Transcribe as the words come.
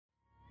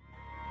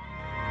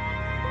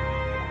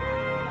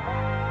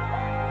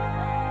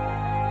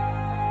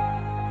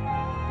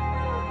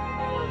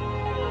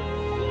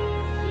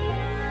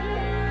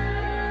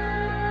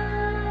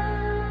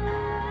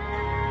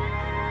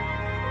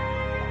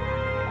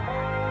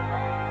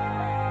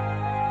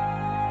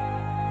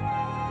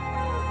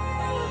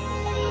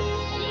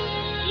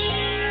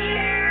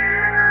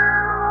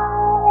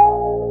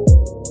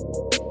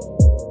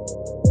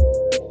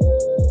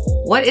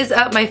What is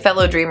up, my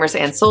fellow dreamers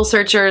and soul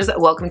searchers?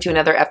 Welcome to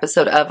another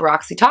episode of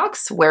Roxy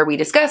Talks, where we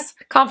discuss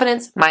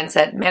confidence,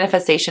 mindset,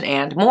 manifestation,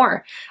 and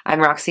more. I'm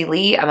Roxy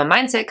Lee. I'm a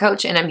mindset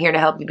coach, and I'm here to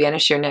help you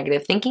banish your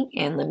negative thinking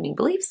and limiting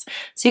beliefs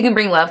so you can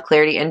bring love,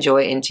 clarity, and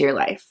joy into your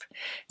life.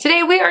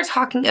 Today, we are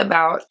talking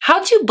about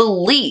how to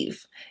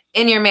believe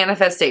in your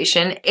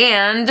manifestation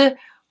and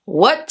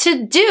what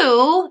to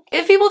do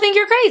if people think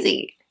you're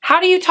crazy. How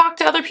do you talk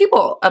to other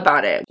people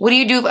about it? What do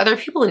you do if other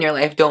people in your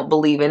life don't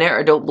believe in it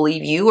or don't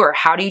believe you? Or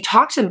how do you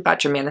talk to them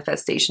about your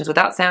manifestations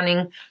without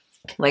sounding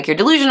like you're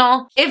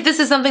delusional? If this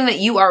is something that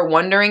you are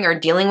wondering or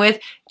dealing with,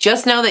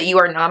 just know that you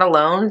are not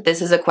alone.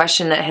 This is a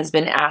question that has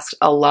been asked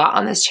a lot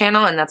on this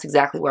channel, and that's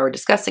exactly why we're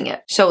discussing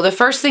it. So the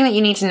first thing that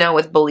you need to know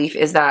with belief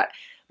is that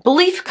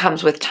belief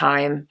comes with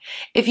time.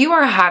 If you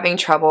are having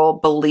trouble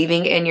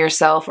believing in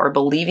yourself or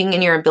believing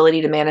in your ability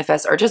to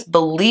manifest or just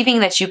believing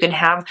that you can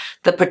have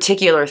the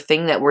particular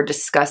thing that we're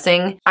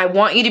discussing, I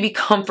want you to be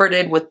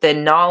comforted with the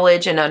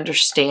knowledge and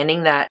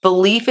understanding that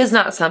belief is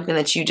not something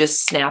that you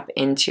just snap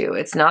into.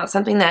 It's not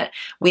something that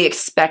we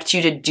expect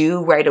you to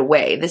do right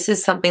away. This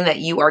is something that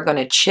you are going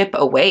to chip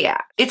away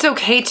at. It's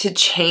okay to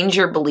change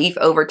your belief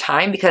over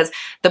time because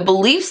the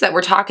beliefs that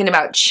we're talking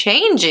about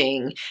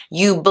changing,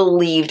 you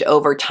believed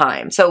over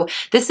time. So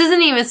this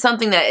isn't even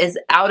something that is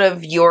out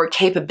of your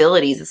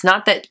capabilities. It's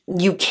not that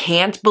you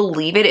can't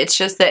believe it. It's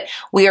just that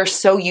we are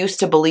so used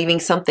to believing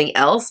something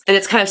else that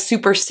it's kind of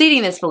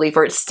superseding this belief,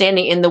 or it's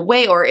standing in the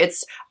way, or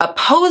it's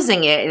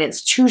opposing it and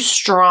it's too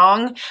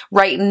strong.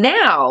 Right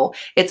now,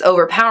 it's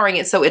overpowering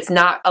it, so it's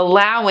not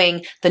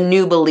allowing the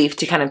new belief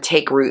to kind of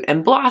take root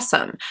and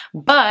blossom.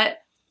 But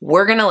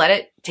we're going to let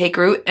it take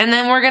root, and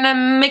then we're going to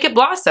make it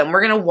blossom.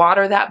 We're going to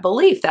water that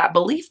belief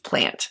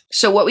plant.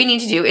 So what we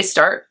need to do is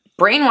start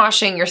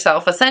brainwashing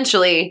yourself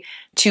essentially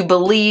to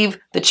believe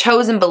the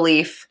chosen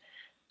belief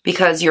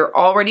because you're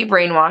already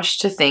brainwashed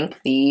to think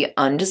the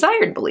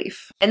undesired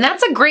belief. And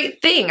that's a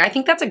great thing. I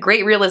think that's a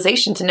great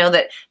realization to know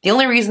that the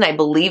only reason I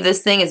believe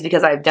this thing is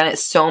because I've done it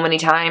so many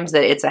times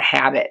that it's a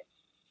habit.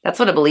 That's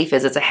what a belief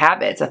is. It's a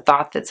habit. It's a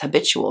thought that's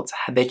habitual. It's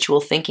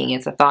habitual thinking.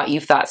 It's a thought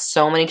you've thought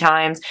so many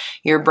times.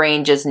 Your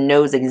brain just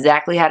knows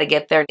exactly how to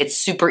get there. It's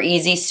super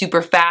easy,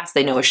 super fast.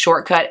 They know a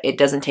shortcut. It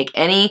doesn't take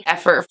any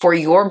effort for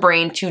your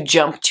brain to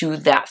jump to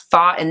that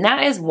thought. And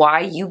that is why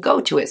you go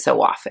to it so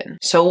often.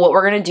 So what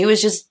we're going to do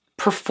is just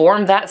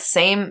perform that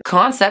same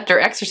concept or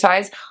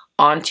exercise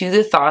onto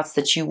the thoughts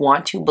that you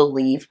want to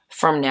believe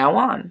from now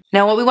on.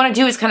 Now, what we want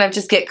to do is kind of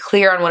just get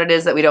clear on what it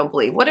is that we don't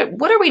believe. What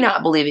are we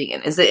not believing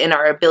in? Is it in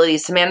our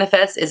abilities to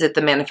manifest? Is it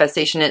the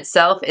manifestation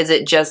itself? Is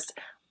it just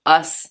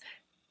us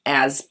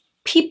as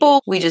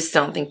people? We just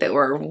don't think that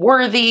we're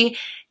worthy.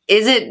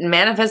 Is it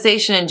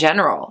manifestation in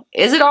general?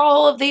 Is it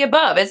all of the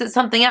above? Is it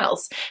something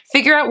else?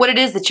 Figure out what it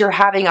is that you're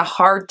having a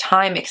hard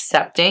time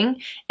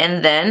accepting,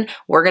 and then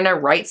we're going to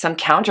write some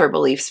counter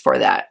beliefs for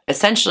that.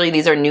 Essentially,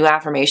 these are new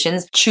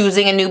affirmations,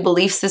 choosing a new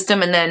belief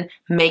system, and then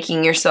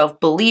making yourself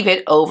believe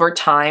it over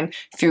time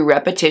through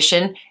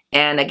repetition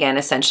and, again,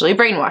 essentially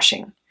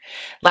brainwashing.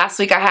 Last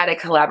week, I had a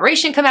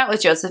collaboration come out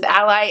with Joseph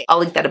Ally. I'll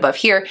link that above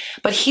here.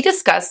 But he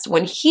discussed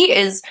when he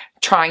is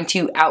trying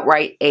to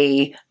outright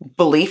a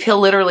belief, he'll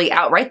literally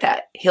outright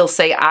that. He'll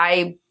say,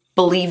 I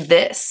believe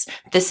this.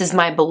 This is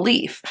my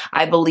belief.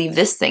 I believe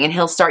this thing. And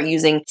he'll start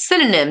using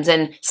synonyms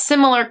and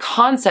similar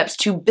concepts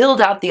to build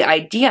out the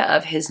idea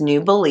of his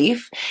new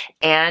belief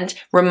and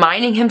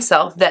reminding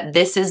himself that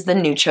this is the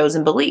new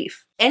chosen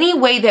belief. Any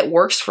way that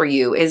works for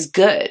you is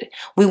good.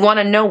 We want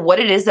to know what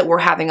it is that we're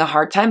having a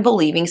hard time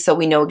believing so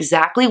we know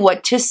exactly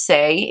what to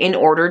say in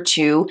order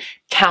to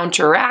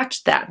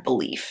counteract that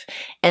belief.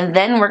 And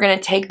then we're going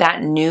to take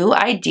that new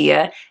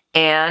idea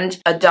and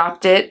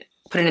adopt it,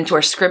 put it into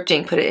our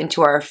scripting, put it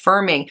into our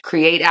affirming,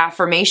 create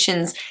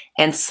affirmations,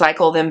 and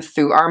cycle them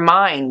through our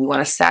mind. We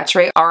want to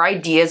saturate our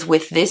ideas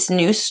with this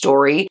new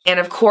story. And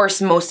of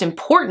course, most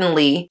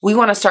importantly, we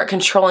want to start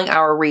controlling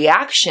our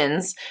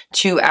reactions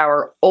to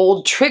our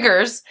old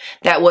triggers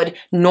that would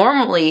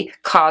normally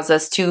cause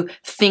us to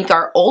think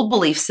our old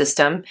belief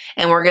system.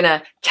 And we're going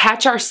to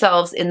catch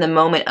ourselves in the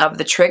moment of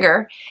the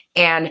trigger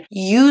and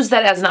use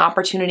that as an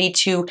opportunity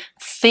to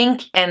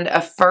think and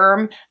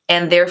affirm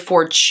and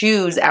therefore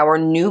choose our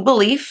new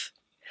belief,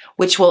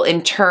 which will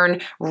in turn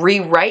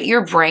rewrite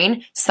your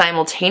brain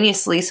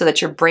simultaneously so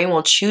that your brain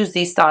will choose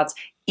these thoughts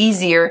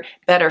easier,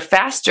 better,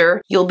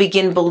 faster. You'll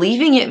begin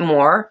believing it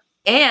more,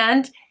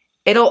 and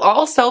it'll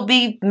also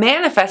be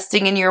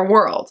manifesting in your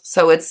world.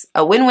 So it's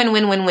a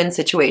win-win-win-win-win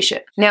situation.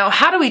 Now,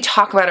 how do we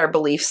talk about our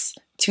beliefs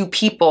to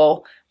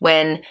people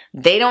when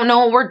they don't know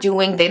what we're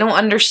doing, they don't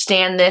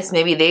understand this,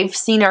 maybe they've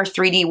seen our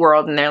 3D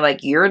world and they're like,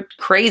 you're a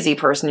crazy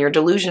person, you're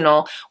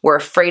delusional, we're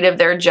afraid of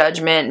their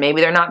judgment,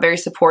 maybe they're not very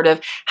supportive.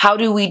 How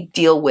do we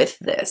deal with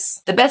this?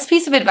 The best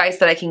piece of advice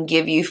that I can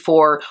give you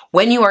for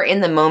when you are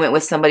in the moment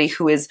with somebody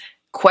who is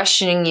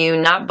questioning you,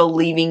 not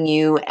believing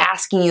you,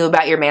 asking you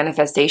about your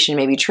manifestation,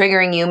 maybe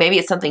triggering you. Maybe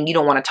it's something you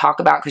don't want to talk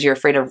about because you're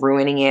afraid of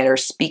ruining it or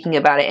speaking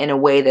about it in a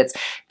way that's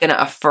going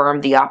to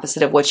affirm the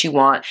opposite of what you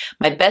want.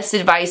 My best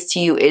advice to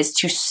you is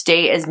to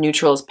stay as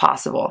neutral as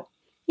possible.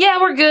 Yeah,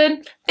 we're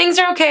good. Things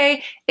are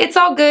okay. It's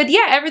all good.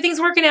 Yeah,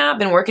 everything's working out. I've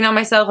been working on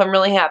myself. I'm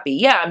really happy.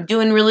 Yeah, I'm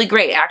doing really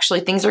great.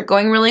 Actually, things are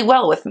going really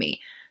well with me.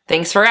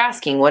 Thanks for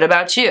asking. What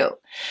about you?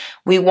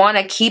 We want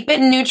to keep it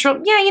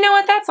neutral. Yeah, you know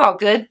what? That's all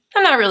good.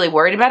 I'm not really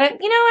worried about it.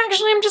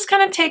 Actually, I'm just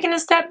kind of taking a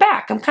step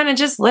back. I'm kind of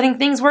just letting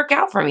things work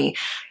out for me.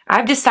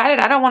 I've decided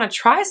I don't want to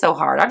try so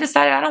hard. I've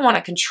decided I don't want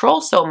to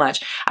control so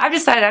much. I've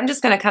decided I'm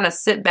just going to kind of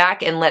sit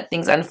back and let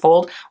things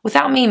unfold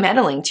without me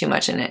meddling too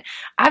much in it.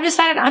 I've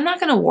decided I'm not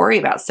going to worry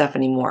about stuff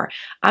anymore.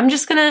 I'm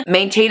just going to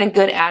maintain a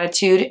good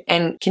attitude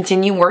and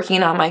continue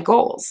working on my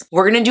goals.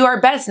 We're going to do our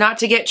best not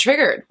to get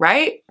triggered,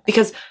 right?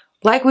 Because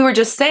like we were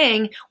just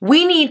saying,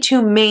 we need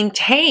to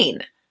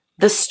maintain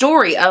the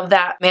story of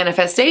that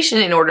manifestation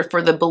in order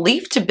for the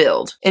belief to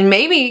build. And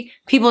maybe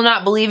people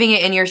not believing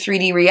it in your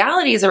 3D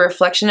reality is a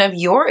reflection of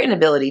your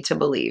inability to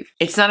believe.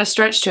 It's not a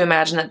stretch to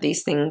imagine that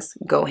these things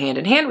go hand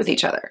in hand with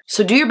each other.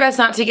 So do your best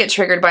not to get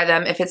triggered by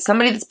them. If it's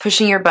somebody that's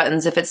pushing your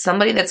buttons, if it's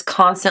somebody that's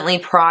constantly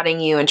prodding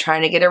you and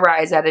trying to get a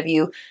rise out of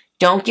you,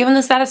 don't give them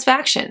the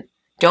satisfaction.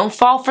 Don't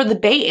fall for the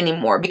bait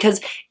anymore, because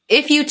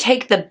if you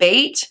take the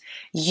bait,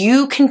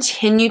 you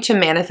continue to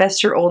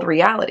manifest your old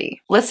reality.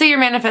 Let's say you're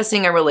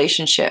manifesting a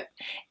relationship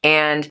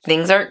and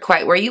things aren't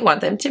quite where you want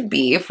them to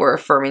be if we're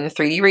affirming the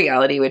 3D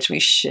reality, which we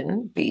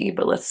shouldn't be,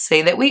 but let's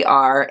say that we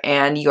are,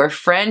 and your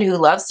friend who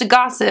loves to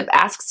gossip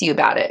asks you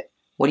about it.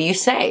 What do you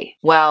say?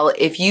 Well,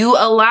 if you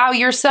allow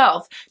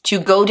yourself to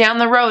go down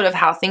the road of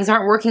how things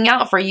aren't working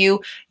out for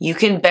you, you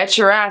can bet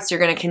your ass you're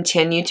going to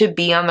continue to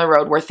be on the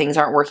road where things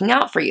aren't working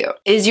out for you.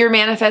 Is your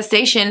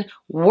manifestation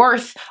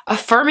worth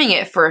affirming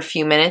it for a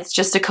few minutes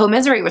just to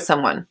commiserate with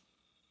someone?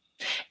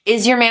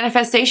 Is your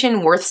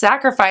manifestation worth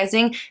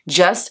sacrificing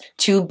just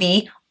to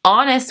be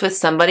honest with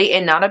somebody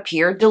and not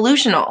appear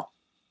delusional?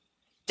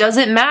 Does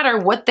it matter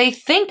what they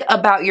think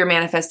about your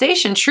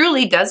manifestation?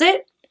 Truly, does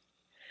it?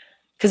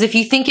 Because if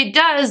you think it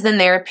does, then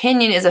their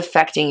opinion is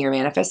affecting your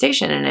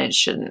manifestation, and it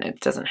shouldn't.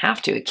 It doesn't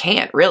have to. It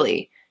can't,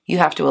 really. You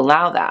have to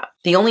allow that.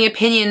 The only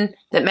opinion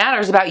that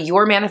matters about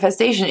your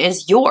manifestation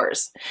is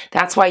yours.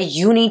 That's why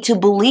you need to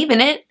believe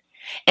in it,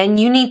 and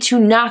you need to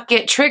not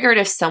get triggered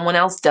if someone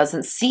else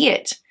doesn't see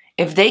it.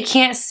 If they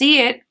can't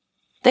see it,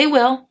 they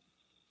will.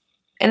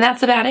 And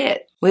that's about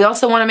it. We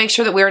also want to make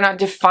sure that we are not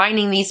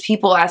defining these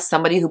people as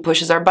somebody who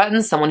pushes our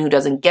buttons, someone who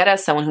doesn't get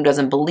us, someone who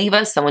doesn't believe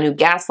us, someone who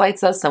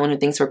gaslights us, someone who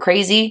thinks we're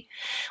crazy.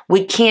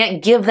 We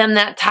can't give them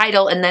that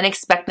title and then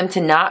expect them to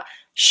not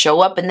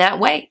show up in that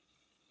way.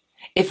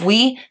 If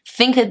we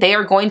think that they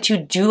are going to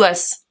do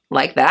us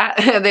like that,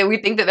 that we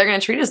think that they're going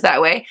to treat us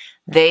that way,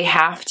 they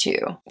have to.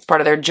 It's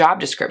part of their job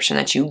description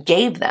that you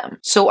gave them.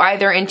 So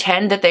either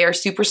intend that they are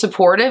super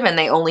supportive and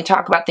they only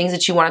talk about things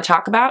that you want to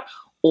talk about,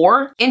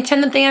 or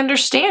intend that they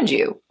understand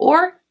you,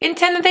 or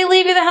intend that they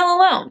leave you the hell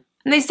alone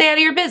and they stay out of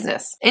your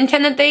business.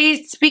 Intend that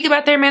they speak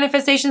about their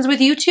manifestations with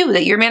you too,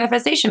 that you're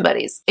manifestation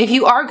buddies. If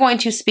you are going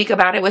to speak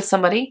about it with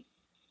somebody,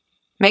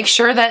 make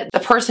sure that the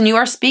person you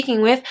are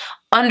speaking with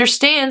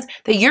understands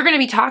that you're going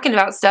to be talking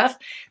about stuff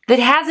that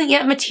hasn't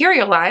yet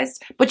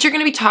materialized, but you're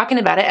going to be talking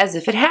about it as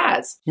if it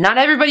has. Not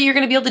everybody you're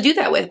going to be able to do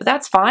that with, but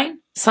that's fine.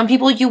 Some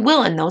people you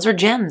will, and those are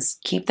gems.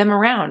 Keep them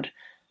around.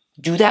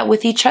 Do that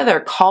with each other.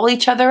 Call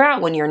each other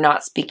out when you're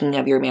not speaking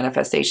of your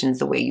manifestations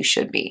the way you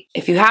should be.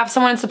 If you have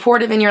someone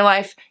supportive in your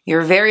life,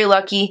 you're very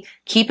lucky.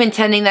 Keep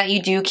intending that you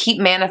do.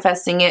 Keep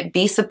manifesting it.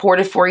 Be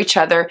supportive for each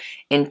other.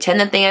 Intend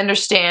that they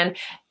understand.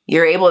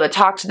 You're able to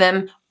talk to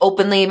them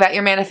openly about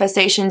your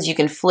manifestations. You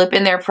can flip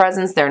in their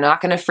presence. They're not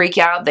going to freak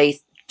out. They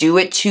do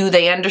it too.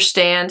 They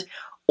understand.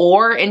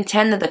 Or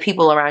intend that the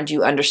people around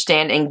you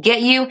understand and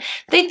get you.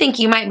 They think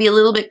you might be a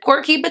little bit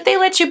quirky, but they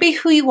let you be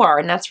who you are,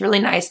 and that's really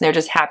nice, and they're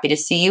just happy to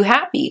see you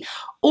happy.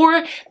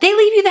 Or they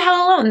leave you the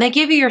hell alone. They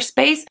give you your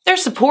space. They're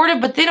supportive,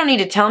 but they don't need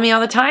to tell me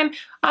all the time,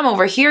 I'm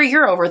over here,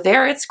 you're over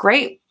there. It's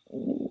great.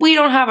 We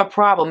don't have a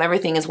problem.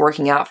 Everything is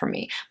working out for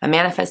me. My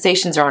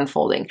manifestations are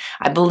unfolding.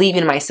 I believe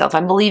in myself.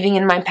 I'm believing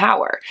in my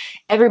power.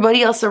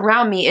 Everybody else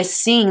around me is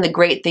seeing the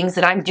great things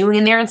that I'm doing,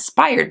 and they're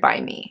inspired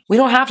by me. We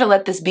don't have to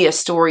let this be a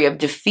story of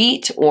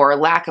defeat or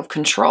lack of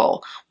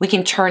control. We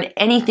can turn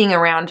anything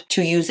around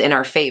to use in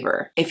our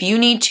favor. If you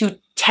need to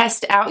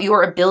test out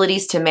your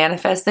abilities to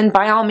manifest, then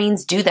by all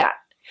means do that.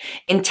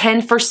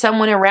 Intend for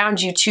someone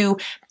around you to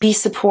be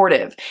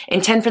supportive.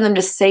 Intend for them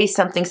to say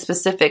something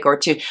specific or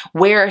to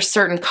wear a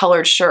certain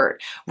colored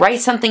shirt. Write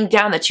something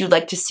down that you'd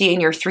like to see in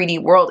your 3D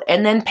world,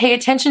 and then pay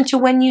attention to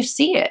when you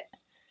see it.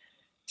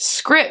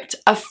 Script,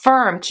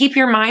 affirm, keep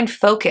your mind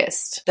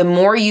focused. The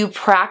more you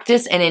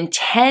practice and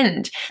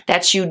intend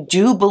that you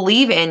do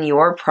believe in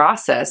your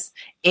process,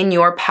 in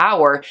your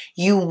power,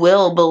 you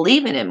will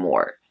believe in it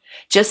more.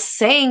 Just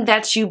saying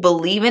that you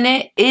believe in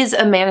it is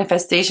a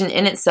manifestation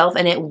in itself,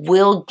 and it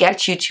will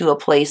get you to a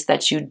place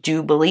that you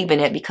do believe in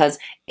it because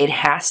it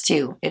has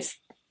to. It's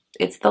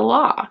the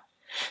law.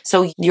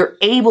 So you're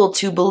able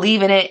to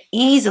believe in it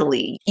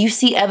easily. You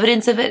see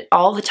evidence of it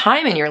all the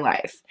time in your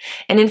life.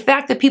 And in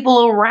fact, the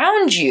people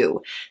around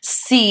you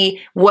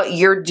see what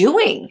you're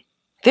doing.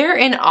 They're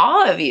in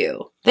awe of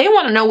you. They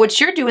want to know what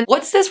you're doing.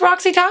 What's this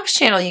Roxy Talks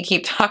channel you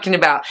keep talking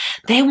about?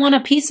 They want a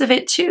piece of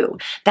it too.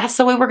 That's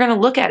the way we're going to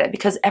look at it,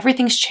 because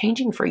everything's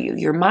changing for you.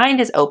 Your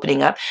mind is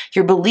opening up.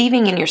 You're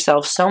believing in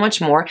yourself so much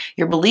more.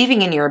 You're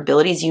believing in your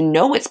abilities. You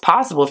know it's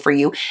possible for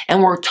you.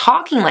 And we're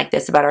talking like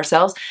this about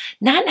ourselves,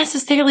 not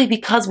necessarily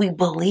because we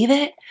believe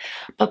it,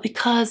 but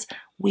because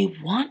we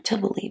want to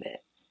believe it.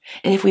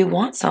 And if we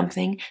want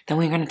something, then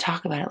we're going to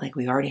talk about it like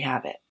we already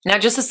have it. Now,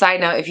 just a side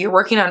note, if you're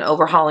working on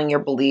overhauling your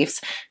beliefs,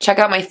 check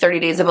out my 30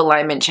 Days of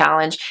Alignment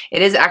Challenge.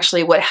 It is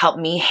actually what helped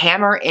me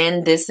hammer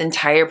in this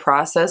entire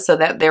process so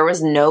that there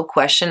was no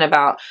question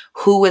about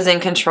who was in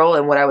control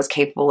and what I was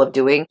capable of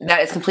doing.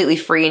 That is completely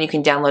free, and you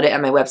can download it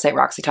at my website,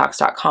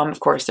 roxytalks.com. Of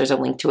course, there's a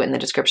link to it in the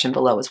description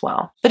below as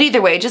well. But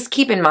either way, just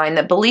keep in mind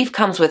that belief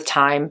comes with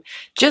time.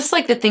 Just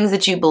like the things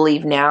that you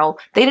believe now,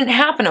 they didn't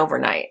happen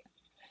overnight.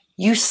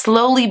 You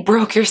slowly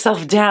broke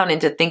yourself down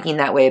into thinking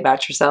that way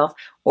about yourself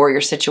or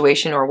your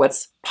situation or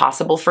what's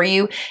possible for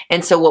you.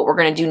 And so what we're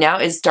going to do now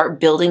is start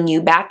building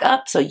you back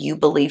up so you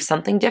believe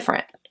something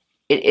different.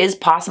 It is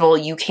possible.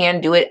 You can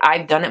do it.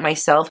 I've done it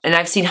myself, and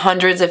I've seen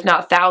hundreds, if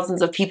not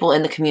thousands, of people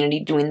in the community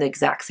doing the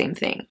exact same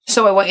thing.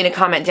 So I want you to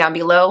comment down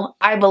below,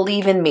 I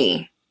believe in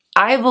me.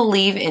 I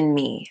believe in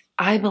me.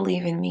 I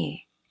believe in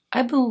me.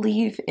 I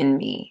believe in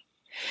me.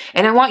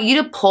 And I want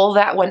you to pull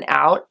that one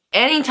out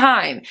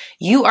anytime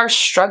you are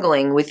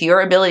struggling with your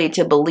ability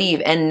to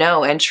believe and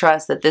know and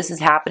trust that this is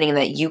happening,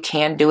 that you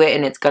can do it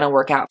and it's going to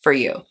work out for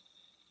you.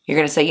 You're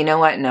going to say, you know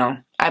what? No,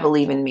 I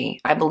believe in me.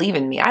 I believe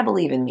in me. I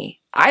believe in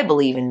me. I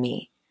believe in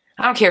me.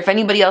 I don't care if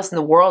anybody else in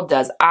the world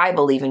does. I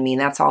believe in me,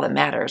 and that's all that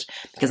matters,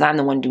 because I'm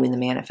the one doing the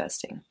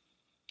manifesting.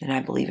 And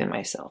I believe in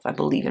myself. I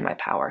believe in my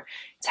power.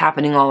 It's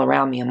happening all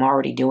around me. I'm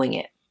already doing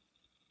it.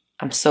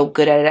 I'm so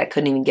good at it, I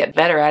couldn't even get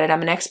better at it.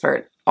 I'm an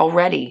expert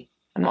already.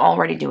 I'm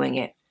already doing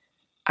it.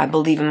 I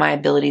believe in my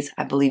abilities.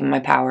 I believe in my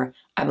power.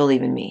 I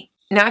believe in me.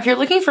 Now, if you're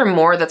looking for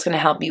more that's going to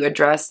help you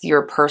address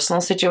your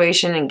personal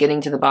situation and getting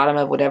to the bottom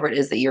of whatever it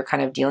is that you're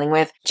kind of dealing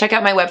with, check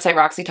out my website,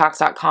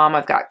 roxytalks.com.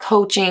 I've got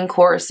coaching,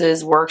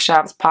 courses,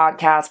 workshops,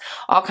 podcasts,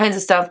 all kinds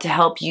of stuff to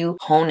help you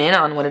hone in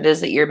on what it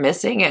is that you're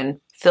missing and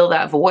fill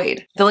that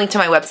void. The link to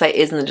my website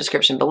is in the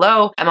description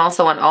below. I'm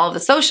also on all of the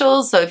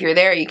socials, so if you're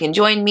there, you can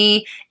join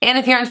me. And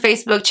if you're on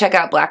Facebook, check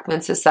out Black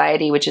Moon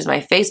Society, which is my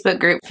Facebook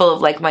group full of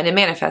like-minded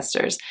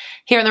manifestors.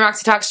 Here on the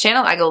Roxy Talks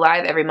channel, I go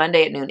live every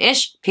Monday at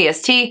noon-ish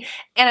PST,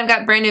 and I've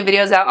got brand new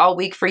videos out all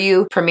week for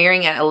you,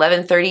 premiering at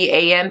 11:30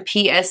 a.m.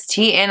 PST,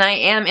 and I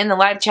am in the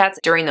live chats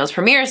during those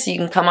premieres, so you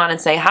can come on and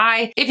say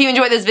hi. If you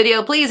enjoyed this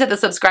video, please hit the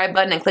subscribe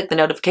button and click the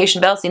notification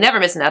bell so you never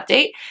miss an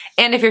update.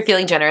 And if you're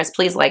feeling generous,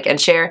 please like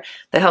and share.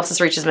 That helps us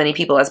reach as many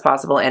people as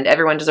possible, and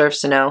everyone deserves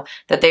to know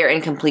that they are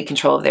in complete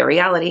control of their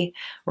reality.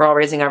 We're all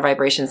raising our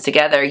vibrations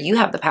together. You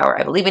have the power.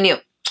 I believe in you.